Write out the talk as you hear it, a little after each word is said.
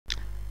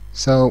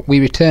So we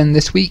return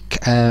this week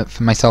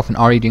for myself and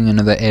Ari doing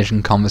another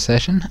Asian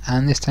conversation,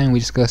 and this time we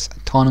discuss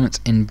tournaments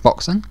in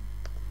boxing.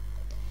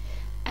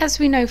 As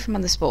we know from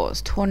other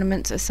sports,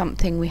 tournaments are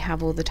something we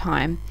have all the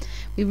time.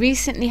 We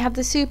recently had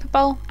the Super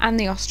Bowl and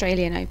the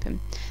Australian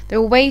Open. They're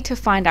a way to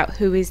find out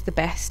who is the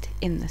best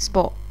in the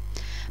sport.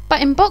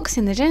 But in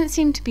boxing they don't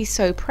seem to be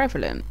so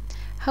prevalent.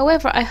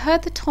 However, I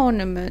heard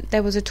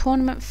there was a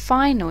tournament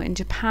final in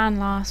Japan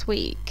last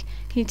week.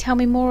 Can you tell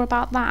me more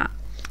about that?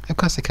 Of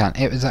course I can.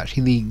 It was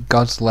actually the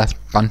God's Left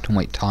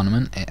Bantamweight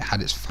tournament. It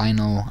had its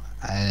final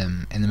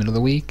in the middle of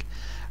the week,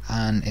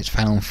 and its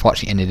final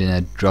unfortunately ended in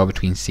a draw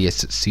between Sia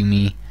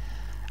Tsutsumi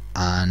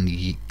and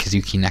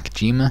Kazuki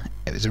Nakajima.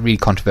 It was a really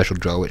controversial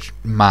draw which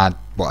marred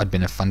what had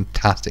been a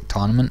fantastic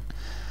tournament.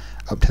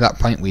 Up to that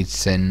point we'd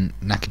seen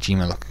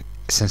Nakajima look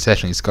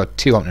sensational. He scored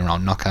 2 opening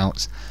round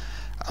knockouts.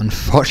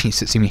 Unfortunately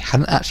Tsutsumi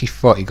hadn't actually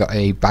fought. He got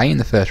a bye in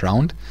the first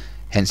round,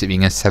 hence it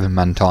being a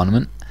 7-man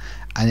tournament.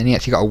 And then he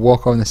actually got a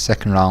walkover in the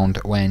second round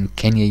when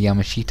Kenya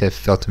Yamashita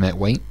failed to make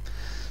weight.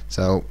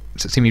 So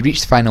Tsutsumi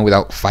reached the final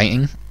without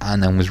fighting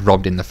and then was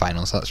robbed in the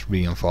final, so that's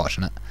really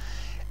unfortunate.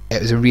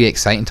 It was a really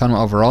exciting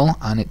tournament overall,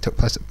 and it took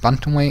place at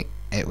bantamweight.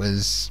 It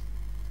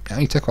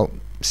only took about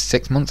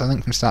 6 months, I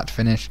think, from start to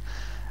finish,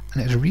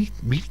 and it was a really,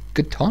 really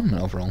good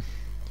tournament overall.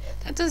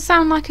 That does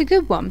sound like a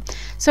good one.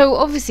 So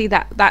obviously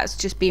that's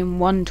just been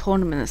one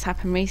tournament that's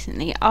happened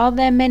recently. Are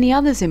there many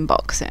others in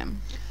boxing?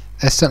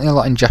 There's certainly a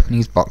lot in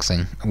Japanese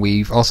boxing.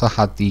 We've also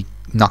had the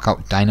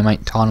Knockout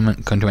Dynamite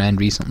tournament come to an end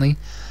recently.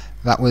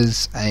 That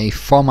was a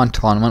 4-man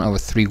tournament over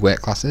 3 weight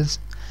classes,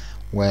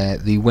 where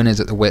the winners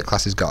at the weight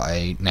classes got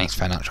a nice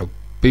financial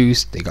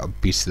boost, they got a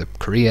boost to their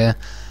career,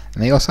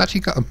 and they also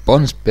actually got a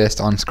bonus based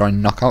on scoring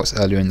knockouts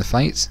earlier in the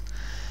fights.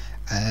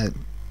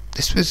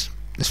 This was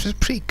a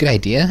pretty good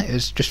idea. It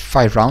was just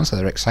 5 rounds, so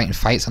there were exciting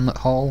fights on the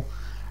whole.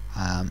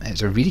 It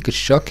was a really good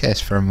showcase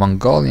for a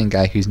Mongolian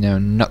guy who's now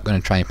not going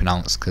to try and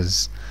pronounce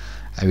because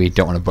I really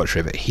don't want to butcher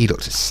it, but he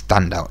looked a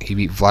standout. He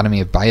beat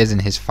Vladimir Baez in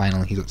his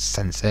final. He looked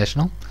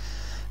sensational.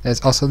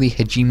 There's also the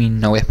Hajime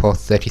no Ippo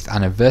 30th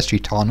anniversary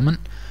tournament,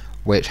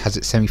 which has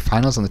its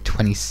semi-finals on the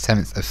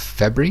 27th of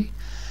February.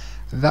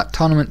 That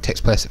tournament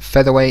takes place at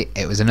featherweight.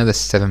 It was another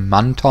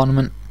 7-man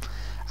tournament.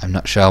 I'm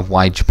not sure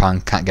why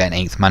Japan can't get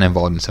an 8th man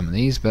involved in some of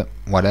these, but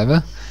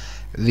whatever.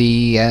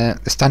 The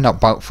standout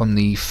bout from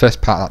the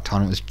first part of that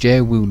tournament was Jay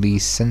Woo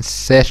Lee's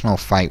sensational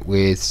fight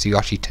with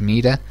Tsuyoshi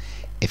Tamida.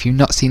 If you've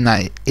not seen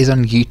that, it is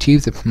on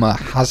YouTube. The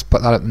promoter has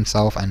put that up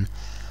themselves, and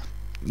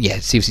yeah,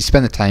 seriously,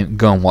 spend the time,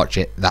 go and watch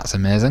it. That's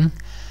amazing.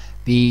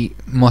 The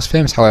most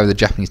famous, however, of the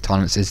Japanese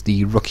tournaments is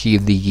the Rookie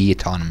of the Year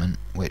tournament,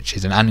 which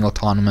is an annual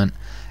tournament.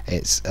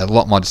 It's a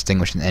lot more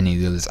distinguished than any of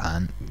the others,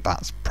 and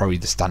that's probably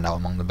the standout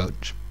among the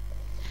bunch.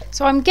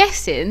 So I'm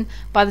guessing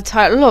by the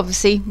title,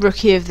 obviously,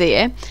 Rookie of the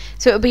Year,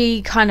 so it'll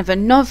be kind of a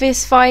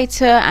novice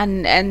fighter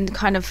and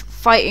kind of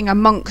fighting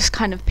amongst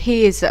kind of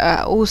peers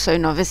that are also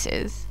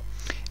novices.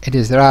 It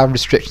is. There are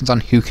restrictions on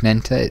who can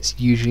enter. It's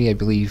usually, I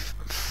believe,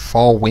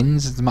 4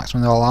 wins is the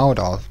maximum they're allowed,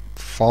 or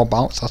 4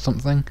 bouts or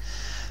something.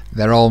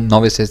 They're all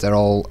novices. They're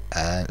all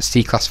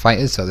C-class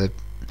fighters, so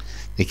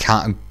they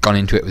can't have gone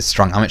into it with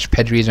strong amateur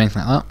pedigrees or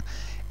anything like that.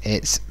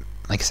 It's,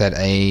 like I said,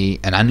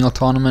 an annual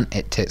tournament.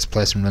 It takes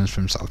place and runs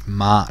from sort of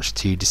March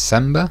to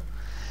December.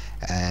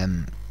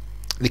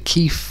 The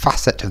key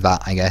facet of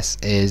that, I guess,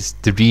 is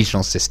the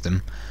regional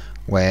system,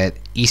 where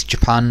East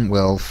Japan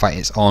will fight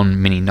its own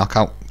mini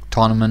knockout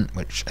tournament,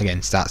 which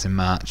again starts in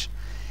March,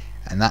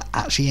 and that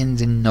actually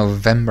ends in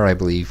November, I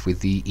believe,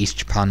 with the East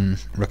Japan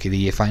Rookie of the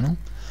Year final,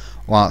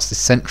 whilst the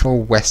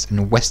Central, West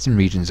and Western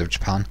regions of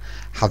Japan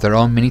have their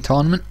own mini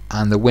tournament,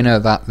 and the winner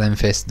of that then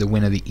faces the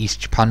winner of the East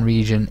Japan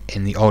region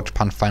in the All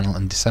Japan final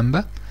in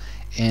December,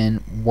 in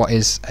what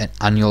is an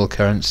annual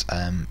occurrence.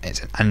 It's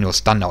an annual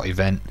standout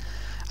event,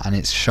 and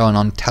it's shown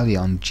on telly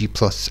on G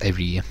Plus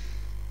every year.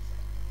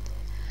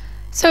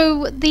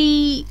 So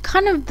the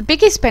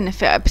biggest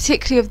benefit,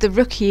 particularly of the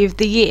Rookie of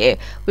the Year,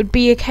 would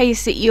be a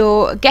case that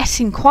you're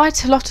getting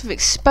quite a lot of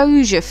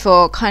exposure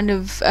for kind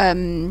of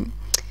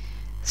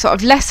sort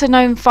of lesser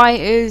known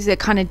fighters. They're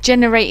kind of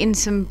generating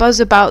some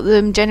buzz about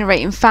them,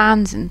 generating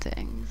fans and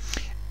things.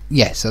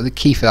 Yeah, so the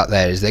key for that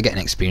there is they're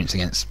getting experience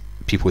against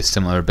people with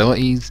similar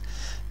abilities.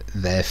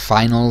 Their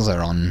finals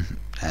are on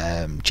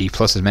G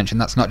Plus, as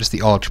mentioned. That's not just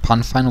the All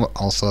Japan final, but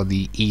also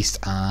the East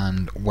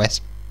and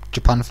West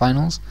Japan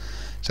finals.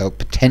 So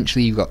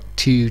potentially you've got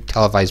 2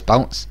 televised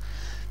bouts.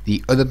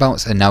 The other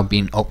bouts are now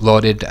being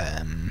uploaded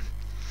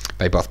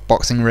by both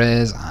Boxing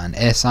Rays and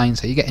Airsign.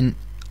 So you're getting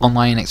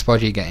online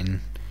exposure, you're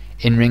getting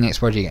in-ring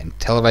exposure, you're getting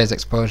televised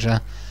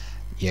exposure,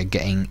 you're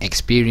getting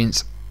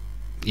experience,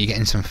 you're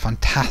getting some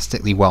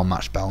fantastically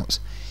well-matched bouts.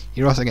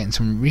 You're also getting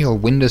some real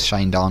windows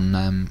shined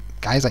on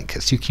guys like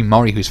Katsuki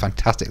Mori, who's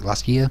fantastic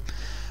last year.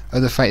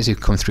 Other fighters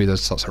who've come through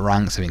those sorts of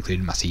ranks have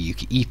included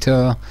Masayuki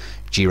Ito,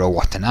 Jiro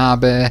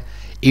Watanabe.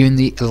 Even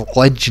the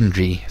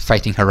legendary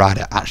Fighting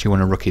Harada actually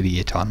won a Rookie of the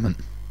Year tournament.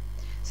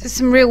 So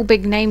Some real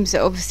big names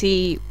that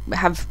obviously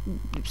have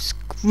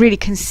really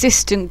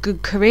consistent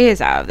good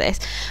careers out of this,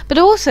 but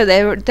also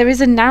there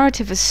is a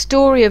narrative, a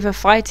story of a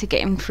fighter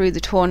getting through the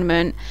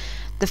tournament.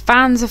 The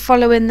fans are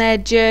following their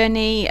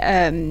journey.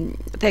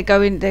 They're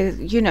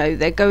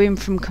going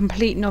from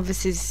complete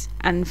novices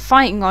and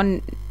fighting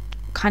on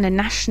kind of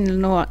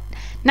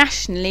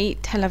nationally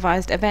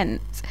televised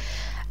events.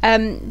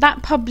 That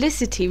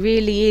publicity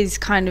really is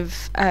kind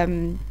of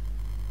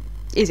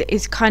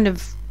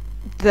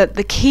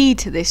the key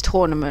to this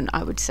tournament,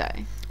 I would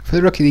say. For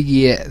the Rookie of the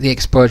Year, the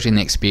exposure and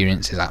the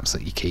experience is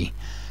absolutely key.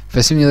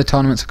 For some of the other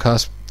tournaments, of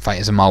course,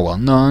 fighters are more well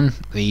known.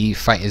 The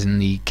fighters in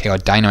the KO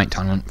Dynamite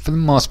tournament, for the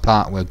most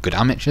part, were good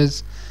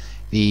amateurs.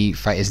 The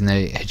fighters in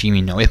the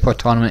Hajime no Ippo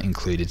tournament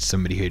included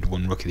somebody who had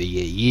won Rookie of the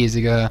Year years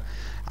ago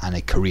and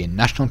a Korean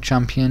national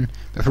champion.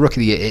 But for Rookie of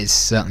the Year, it's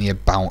certainly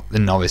about the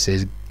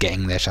novices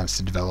getting their chance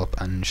to develop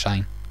and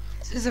shine.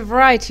 There's a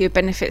variety of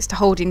benefits to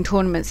holding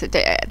tournaments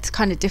at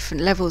kind of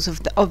different levels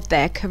of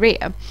their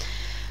career.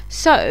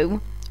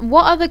 So,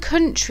 what other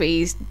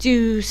countries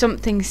do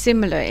something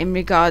similar in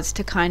regards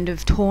to kind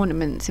of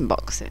tournaments in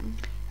boxing?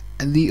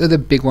 And the other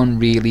big one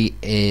really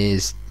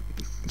is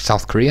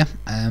South Korea.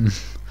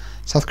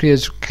 South Korea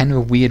is kind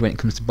of weird when it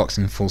comes to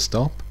boxing full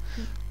stop.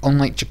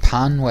 Unlike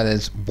Japan, where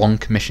there's one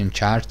commission in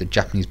charge, the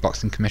Japanese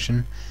Boxing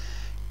Commission,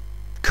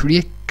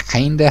 Korea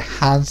kinda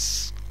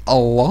has a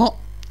lot.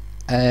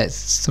 It's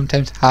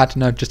sometimes hard to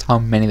know just how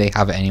many they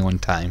have at any one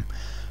time.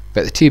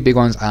 But the two big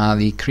ones are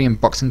the Korean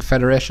Boxing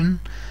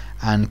Federation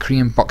and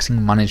Korean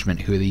Boxing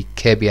Management, who are the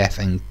KBF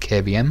and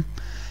KBM.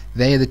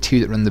 They are the two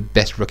that run the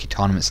best rookie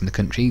tournaments in the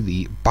country.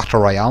 The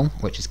Battle Royale,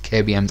 which is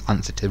KBM's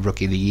answer to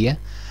Rookie of the Year,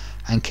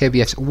 and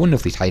KBF's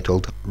wonderfully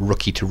titled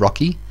Rookie to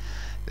Rocky.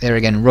 They're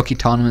again rookie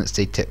tournaments.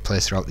 They take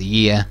place throughout the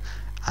year,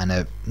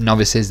 and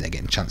novices, they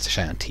get a chance to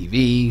shine on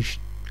TV,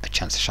 a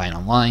chance to shine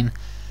online.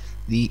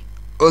 The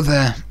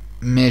other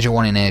major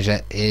one in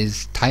Asia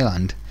is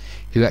Thailand,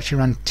 who actually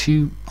ran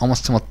two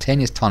almost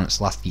simultaneous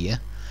tournaments last year.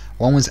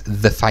 One was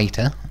The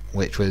Fighter,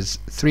 which was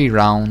 3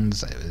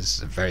 rounds. It was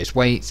various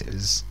weights. It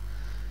was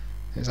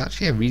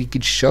actually a really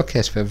good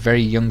showcase for a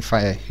very young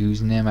fighter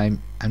whose name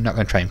I'm not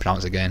going to try and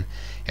pronounce again.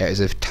 It was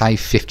a Thai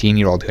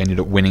 15-year-old who ended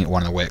up winning at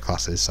one of the weight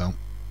classes, so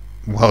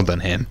well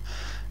done him.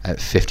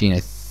 At 15, I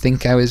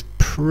think I was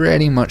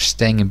pretty much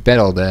staying in bed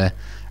all day,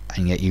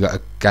 and yet you got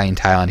a guy in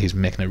Thailand who's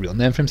making a real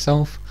name for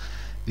himself.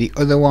 The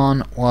other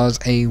one was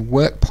a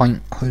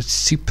WorkPoint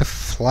super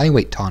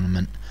flyweight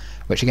tournament,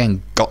 which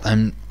again got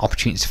them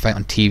opportunities to fight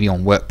on TV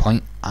on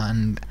WorkPoint,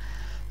 and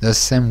those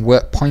same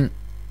WorkPoint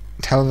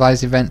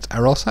televised events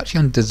are also actually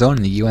on DAZN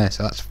in the US,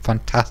 so that's a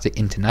fantastic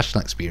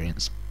international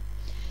experience.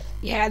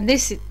 Yeah, and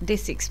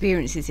this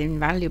experience is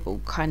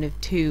invaluable kind of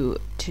to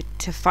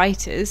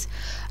fighters.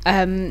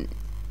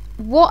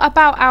 What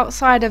about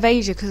outside of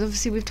Asia? Because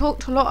obviously we've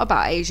talked a lot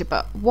about Asia,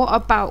 but what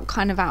about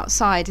kind of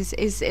outside?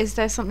 Is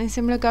there something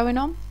similar going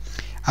on?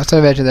 Outside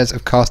of Asia, there's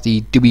of course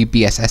the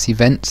WBSS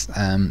events,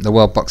 the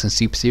World Boxing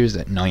Super Series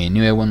that Naoya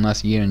Inoue won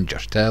last year and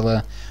Josh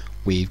Taylor.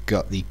 We've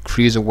got the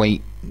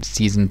Cruiserweight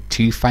Season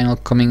 2 final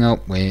coming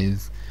up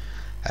with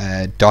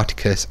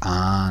Dorticus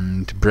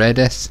and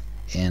Bredis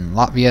in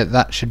Latvia.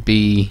 That should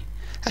be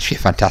a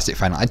fantastic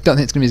final. I don't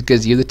think it's going to be as good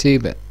as the other two,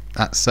 but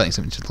that's certainly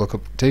something to look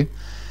up to.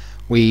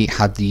 We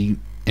had the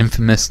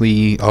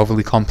infamously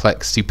overly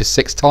complex Super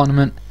 6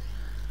 tournament,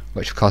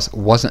 which of course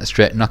wasn't a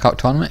straight knockout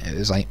tournament. It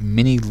was like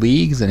mini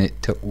leagues, and it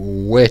took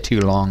way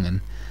too long,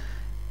 and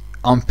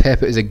on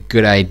paper it was a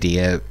good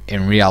idea.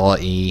 In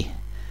reality,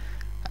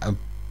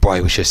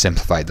 boy, we should have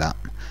simplified that.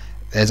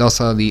 There's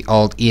also the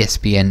old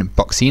ESPN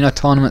Boxino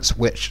tournaments,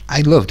 which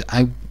I loved.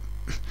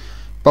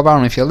 Bob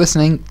Arum, if you're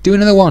listening, do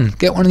another one.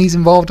 Get one of these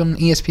involved on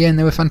ESPN.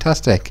 They were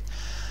fantastic.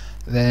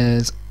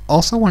 There's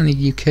also one in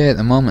the UK at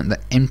the moment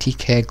that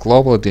MTK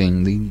Global are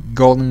doing, the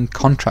Golden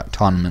Contract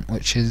Tournament,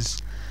 which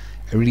is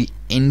a really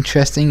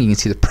interesting. You can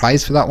see the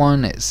prize for that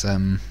one. It's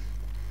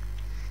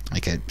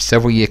like a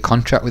several-year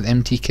contract with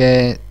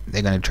MTK.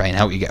 They're going to try and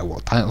help you get a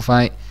world title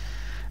fight.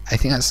 I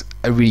think that's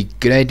a really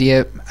good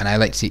idea, and I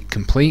like to see it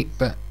complete,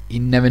 but you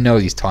never know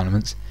these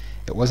tournaments.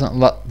 It wasn't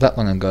that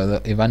long ago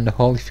that Evander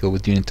Holyfield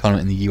was doing a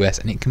tournament in the US,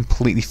 and it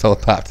completely fell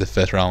apart after the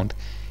first round.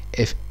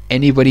 If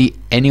anybody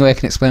anywhere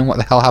can explain what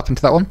the hell happened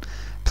to that one,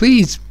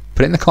 please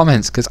put it in the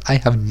comments, because I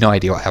have no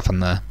idea what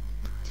happened there.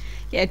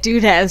 Yeah,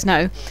 do let us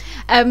know.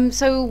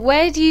 So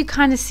where do you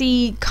kind of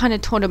see kind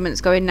of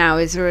tournaments going now?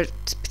 Is there a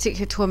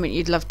particular tournament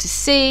you'd love to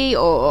see,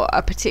 or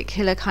a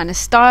particular kind of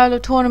style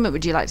of tournament?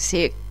 Would you like to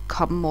see it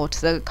come more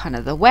to the kind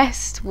of the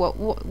West?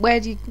 Where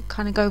do you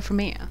kind of go from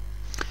here?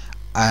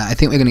 I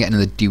think we're going to get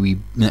another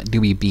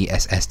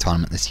WBSS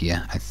tournament this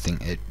year. I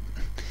think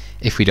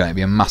if we don't, it'd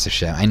be a massive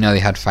shame. I know they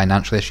had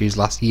financial issues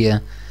last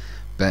year,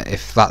 but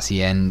if that's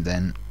the end,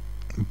 then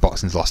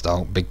boxing's lost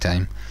out big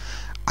time.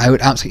 I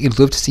would absolutely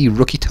love to see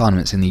rookie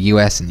tournaments in the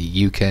US and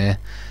the UK.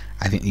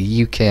 I think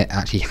the UK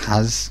actually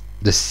has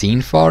the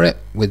scene for it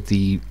with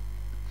the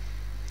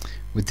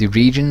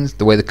regions,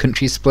 the way the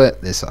country's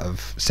split, this sort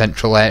of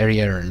central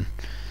area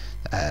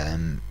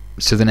and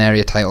Southern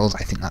area titles.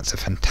 I think that's a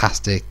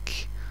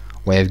fantastic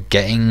way of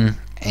getting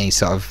a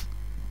sort of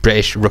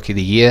British Rookie of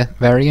the Year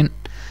variant.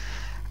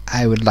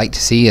 I would like to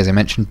see, as I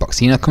mentioned,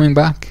 Boxina coming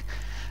back.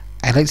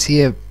 I'd like to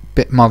see a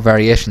bit more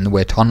variation in the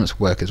way tournaments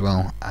work as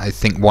well. I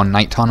think one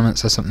night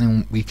tournaments are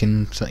something we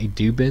can certainly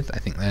do with. I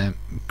think they're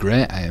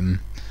great.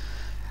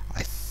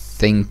 I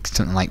think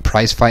something like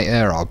Prize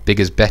Fighter or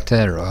Bigger's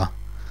Better, or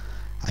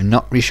I'm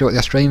not really sure what the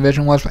Australian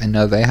version was, but I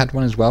know they had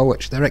one as well,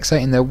 which they're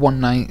exciting. They're one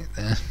night.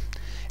 It'd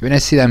be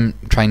nice to see them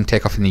try and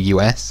take off in the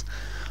US.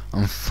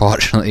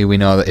 Unfortunately, we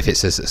know that if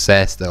it's a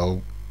success,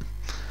 they'll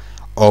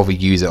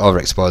overuse it,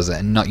 overexpose it,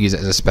 and not use it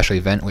as a special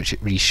event, which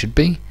it really should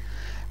be.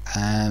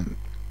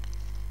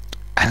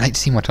 I'd like to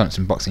see more tournaments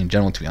in boxing in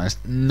general, to be honest.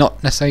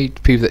 Not necessarily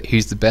to prove that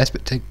who's the best,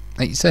 but to,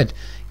 like you said,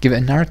 give it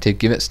a narrative,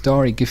 give it a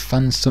story, give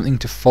fans something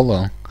to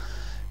follow.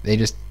 They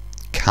just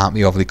can't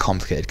be overly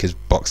complicated, because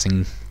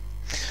boxing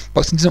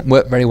doesn't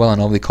work very well on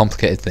overly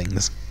complicated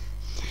things.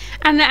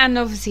 And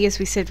obviously, as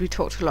we said, we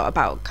talked a lot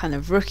about kind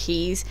of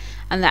rookies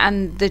and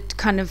the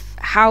kind of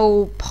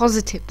how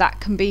positive that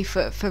can be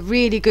for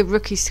really good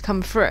rookies to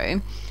come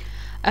through,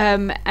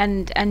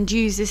 and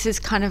use this as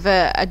kind of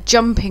a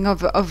jumping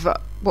of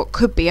what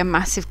could be a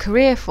massive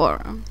career for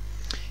them.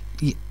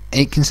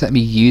 It can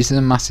certainly be used as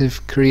a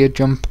massive career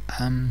jump.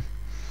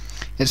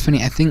 It's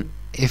funny, I think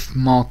if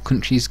more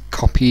countries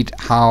copied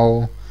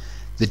how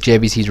the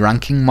JBC's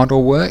ranking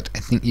model worked, I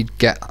think you'd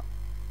get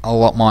a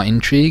lot more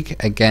intrigue.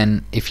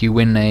 Again, if you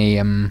win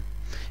a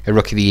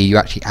Rookie of the Year, you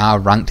actually are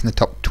ranked in the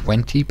top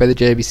 20 by the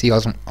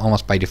JBC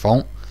almost by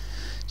default,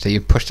 so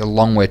you've pushed a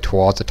long way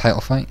towards a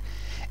title fight.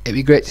 It'd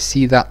be great to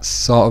see that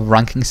sort of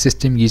ranking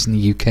system used in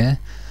the UK,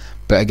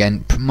 but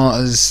again,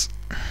 promoters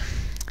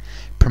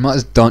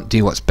don't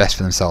do what's best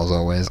for themselves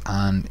always,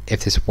 and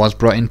if this was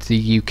brought into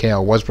the UK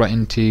or was brought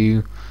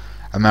into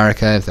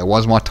America, if there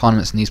was more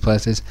tournaments in these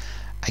places,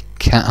 I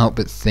can't help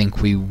but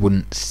think we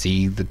wouldn't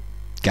see the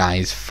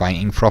guys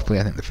fighting properly.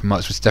 I think the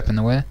promoters would step in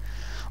the way.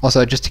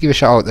 Also, just to give a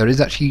shout out, there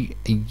is actually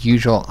a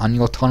usual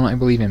annual tournament, I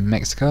believe, in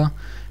Mexico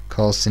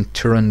called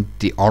Cinturon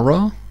de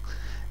Oro.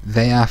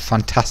 They are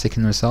fantastic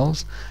in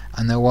themselves,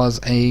 and there was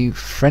a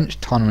French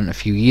tournament a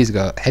few years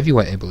ago,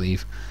 heavyweight I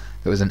believe,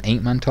 that was an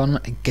 8-man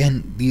tournament.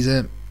 Again,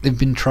 they've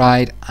been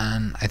tried,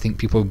 and I think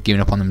people have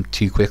given up on them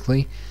too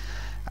quickly.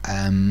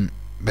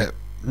 But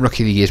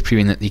Rookie of the Year is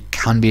proving that they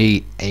can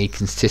be a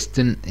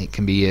consistent, it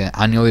can be an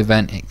annual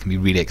event, it can be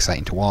really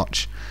exciting to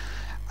watch.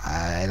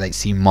 I like to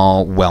see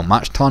more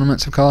well-matched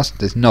tournaments, of course.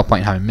 There's no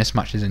point in having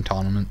mismatches in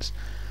tournaments,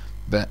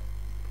 but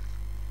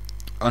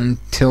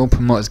until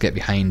promoters get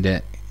behind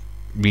it,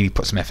 really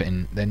put some effort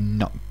in, they're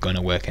not going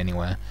to work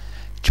anywhere.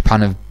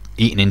 Japan have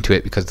eaten into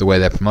it because of the way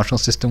their promotional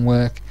system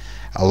work.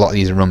 A lot of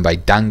these are run by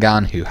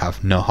Dangan, who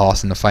have no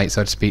horse in the fight,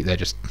 so to speak. They're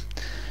just,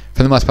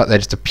 for the most part, they're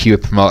just a pure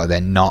promoter.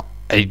 They're not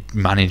a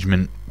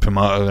management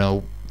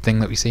promotorial thing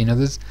that we see in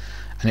others,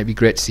 and it'd be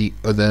great to see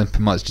other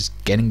promoters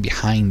just getting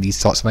behind these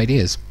sorts of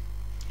ideas.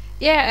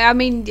 Yeah, I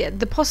mean,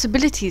 the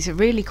possibilities are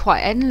really quite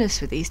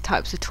endless with these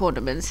types of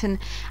tournaments, and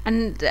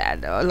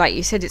like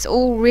you said, it's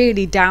all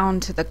really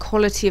down to the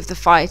quality of the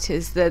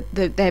fighters,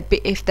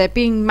 if they're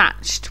being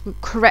matched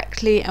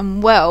correctly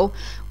and well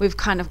with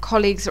kind of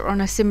colleagues that are on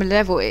a similar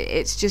level.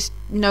 It's just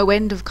no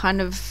end of kind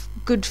of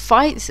good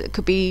fights that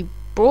could be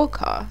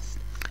broadcast.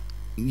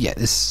 Yeah,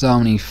 there's so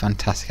many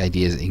fantastic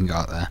ideas that you can go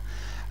out there,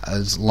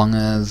 as long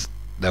as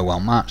they're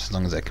well matched, as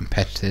long as they're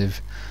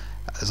competitive,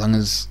 as long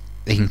as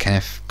they can kind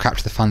of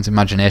capture the fans'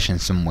 imagination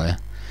somewhere,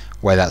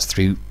 whether that's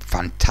through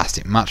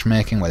fantastic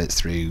matchmaking, whether it's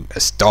through a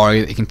story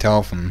that you can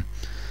tell from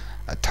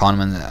a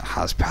tournament that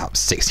has perhaps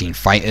 16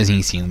 fighters and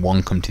you've seen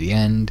one come to the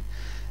end.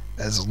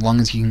 As long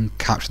as you can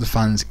capture the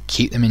fans,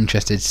 keep them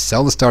interested,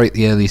 sell the story at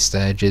the early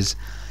stages,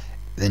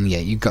 then yeah,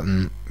 you've got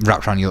them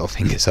wrapped around your little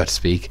finger, so to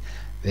speak.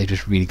 They've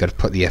just really got to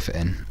put the effort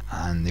in,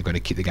 and they've got to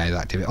keep the guys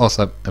active.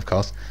 Also, of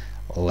course,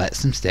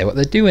 lets them stay what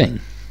they're doing.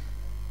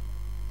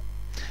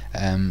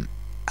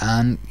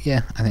 And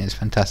yeah, I think it's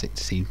fantastic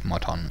to see more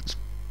tournaments.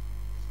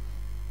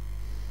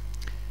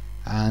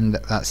 And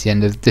that's the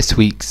end of this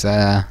week's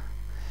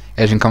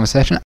Asian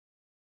Conversation.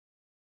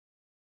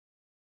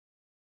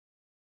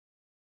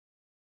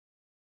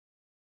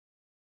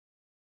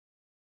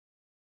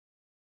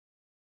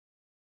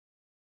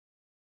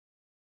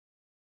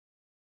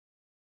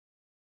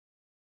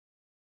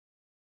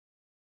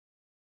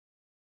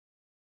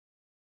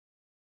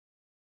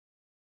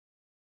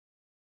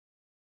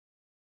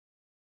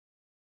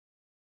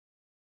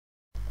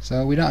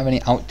 So we don't have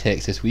any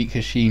outtakes this week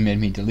because she made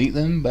me delete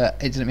them, but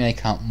it doesn't mean I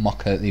can't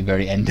mock her at the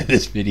very end of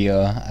this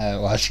video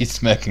while she's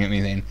smirking at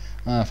me saying,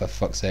 "Oh, for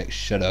fuck's sake,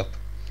 shut up."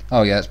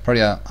 Oh yeah, it's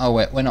probably oh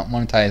wait, we're not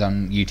monetized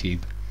on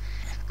YouTube.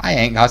 I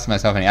ain't costing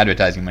myself any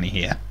advertising money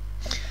here.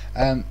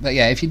 But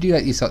yeah, if you do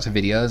like these sorts of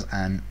videos,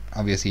 and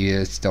obviously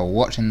you're still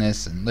watching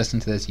this and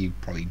listening to this, you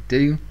probably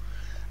do.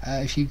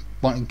 If you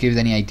want to give us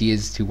any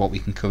ideas to what we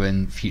can cover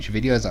in future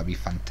videos, that'd be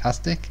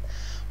fantastic.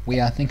 We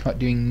are thinking about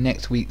doing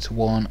next week's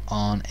one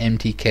on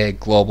MTK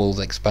Global's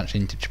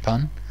expansion into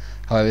Japan.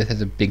 However, if there's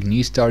a big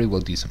news story,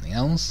 we'll do something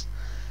else.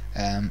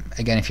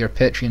 Again, if you're a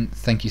Patreon,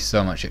 thank you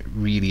so much. It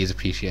really is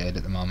appreciated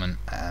at the moment.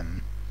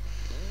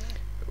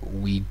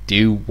 We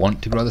do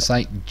want to grow the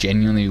site.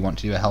 Genuinely, we want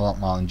to do a hell lot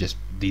more than just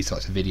these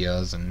sorts of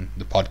videos and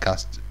the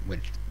podcast,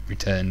 which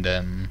returned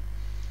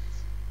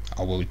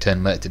or will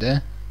return later today.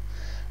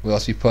 We'll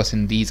also be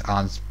posting these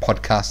as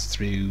podcasts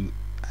through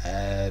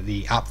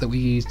the app that we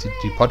use to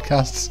do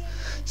podcasts.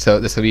 So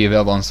this will be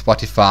available on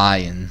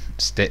Spotify and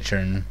Stitcher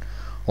and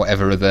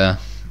whatever other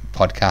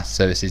podcast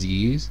services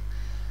you use.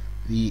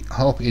 The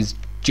hope is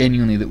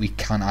genuinely that we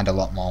can add a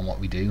lot more on what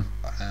we do.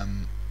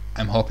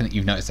 I'm hoping that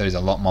you've noticed there is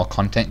a lot more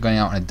content going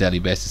out on a daily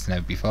basis than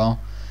ever before.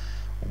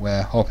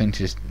 We're hoping to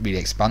just really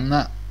expand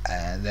that.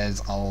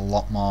 There's a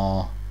lot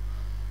more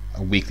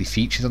weekly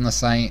features on the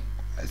site,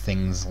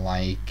 things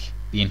like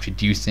the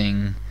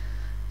introducing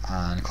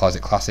and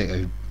Closet Classic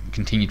have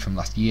continued from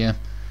last year.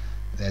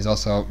 There's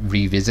also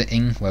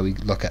revisiting, where we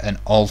look at an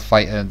old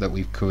fighter that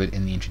we've covered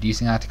in the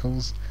introducing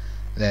articles.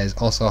 There's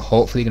also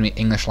hopefully going to be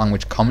English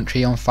language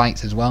commentary on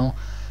fights as well,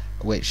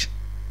 which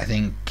I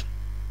think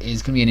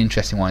is going to be an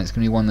interesting one. It's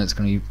going to be one that's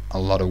going to be a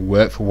lot of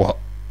work for what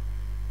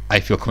I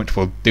feel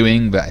comfortable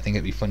doing, but I think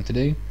it'd be fun to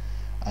do.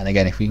 And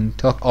again, if we can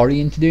talk Ori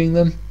into doing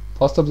them,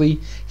 possibly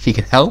she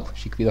can help.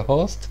 She could be the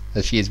host,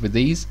 as she is with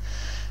these.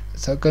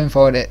 So going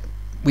forward,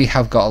 we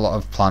have got a lot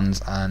of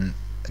plans, and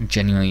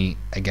genuinely,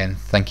 again,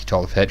 thank you to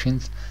all the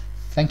patrons.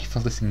 Thank you for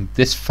listening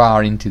this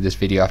far into this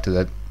video after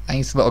the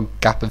nice little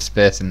gap of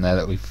space in there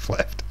that we've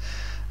left.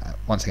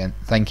 Once again,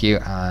 thank you,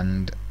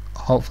 and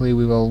hopefully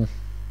we will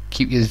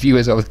keep you as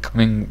viewers over the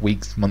coming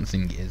weeks, months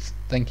and years.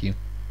 Thank you.